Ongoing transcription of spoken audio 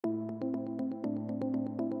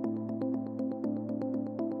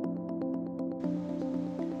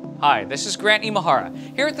Hi, this is Grant Imahara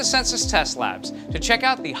here at the Sensus Test Labs to check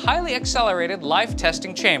out the Highly Accelerated Life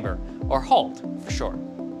Testing Chamber, or HALT for short.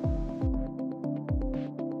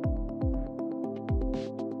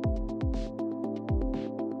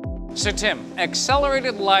 So Tim,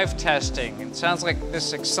 accelerated life testing, it sounds like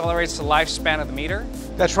this accelerates the lifespan of the meter?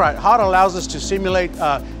 That's right. HA.L.T allows us to simulate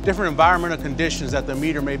different environmental conditions that the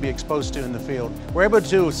meter may be exposed to in the field. We're able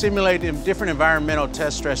to simulate different environmental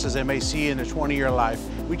test stresses they may see in a 20-year life.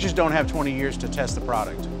 We just don't have 20 years to test the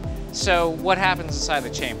product. So what happens inside the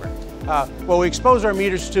chamber? Well, we expose our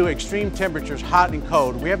meters to extreme temperatures, hot and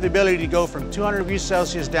cold. We have the ability to go from 200 degrees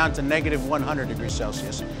Celsius down to negative 100 degrees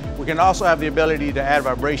Celsius. We can also have the ability to add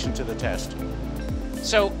vibration to the test.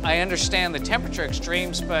 So I understand the temperature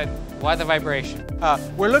extremes, but why the vibration?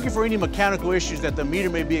 We're looking for any mechanical issues that the meter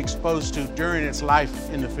may be exposed to during its life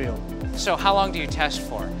in the field. So how long do you test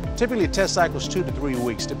for? Typically, test cycles 2 to 3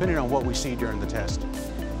 weeks, depending on what we see during the test.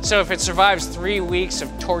 So if it survives 3 weeks of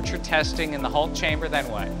torture testing in the HALT chamber, then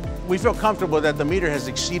what? We feel comfortable that the meter has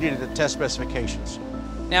exceeded the test specifications.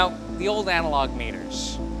 Now, the old analog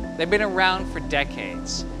meters, they've been around for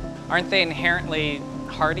decades. Aren't they inherently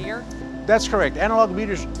hardier? That's correct. Analog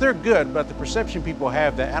meters, they're good, but the perception people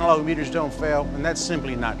have that analog meters don't fail, and that's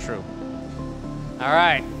simply not true. All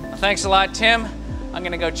right. Well, thanks a lot, Tim. I'm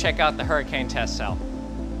going to go check out the hurricane test cell.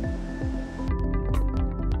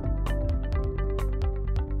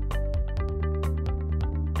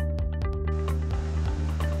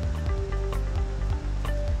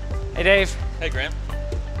 Hey, Dave. Hey, Grant.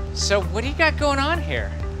 So what do you got going on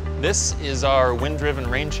here? This is our wind-driven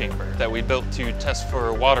rain chamber that we built to test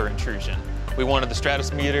for water intrusion. We wanted the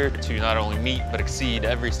Stratus meter to not only meet but exceed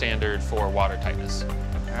every standard for water tightness.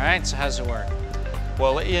 All right, so how does it work?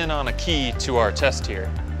 Well, let you in on a key to our test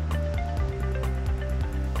here.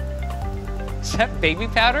 Is that baby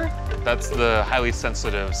powder? That's the highly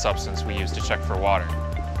sensitive substance we use to check for water.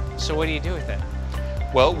 So what do you do with it?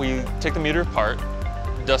 Well, we take the meter apart,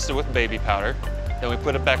 dust it with baby powder, then we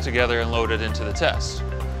put it back together and load it into the test.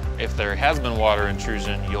 If there has been water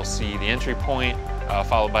intrusion, you'll see the entry point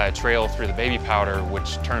followed by a trail through the baby powder,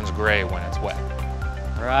 which turns gray when it's wet.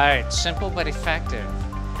 Right, simple but effective.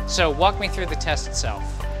 So walk me through the test itself.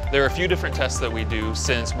 There are a few different tests that we do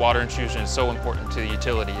since water intrusion is so important to the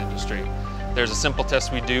utility industry. There's a simple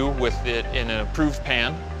test we do with it in an approved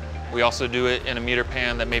pan. We also do it in a meter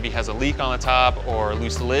pan that maybe has a leak on the top or a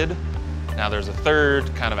loose lid. Now there's a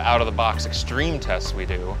third kind of out-of-the-box extreme test we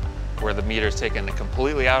do where the meter is taken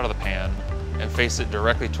completely out of the pan and face it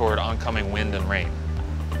directly toward oncoming wind and rain.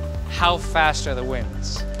 How fast are the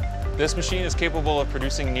winds? This machine is capable of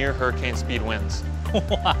producing near hurricane speed winds.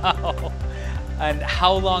 Wow. And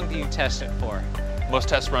how long do you test it for? Most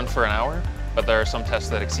tests run for an hour, but there are some tests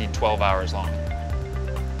that exceed 12 hours long.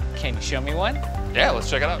 Can you show me one? Yeah, let's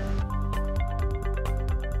check it out.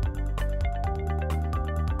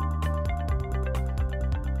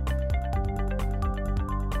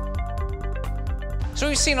 So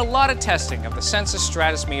we've seen a lot of testing of the Sensus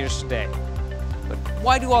Stratus meters today. But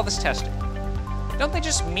why do all this testing? Don't they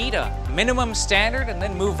just meet a minimum standard and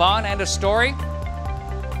then move on, end of story?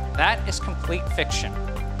 That is complete fiction.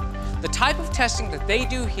 The type of testing that they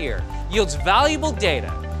do here yields valuable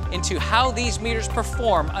data into how these meters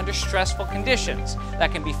perform under stressful conditions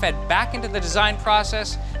that can be fed back into the design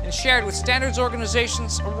process and shared with standards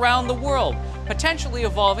organizations around the world, potentially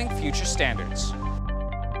evolving future standards.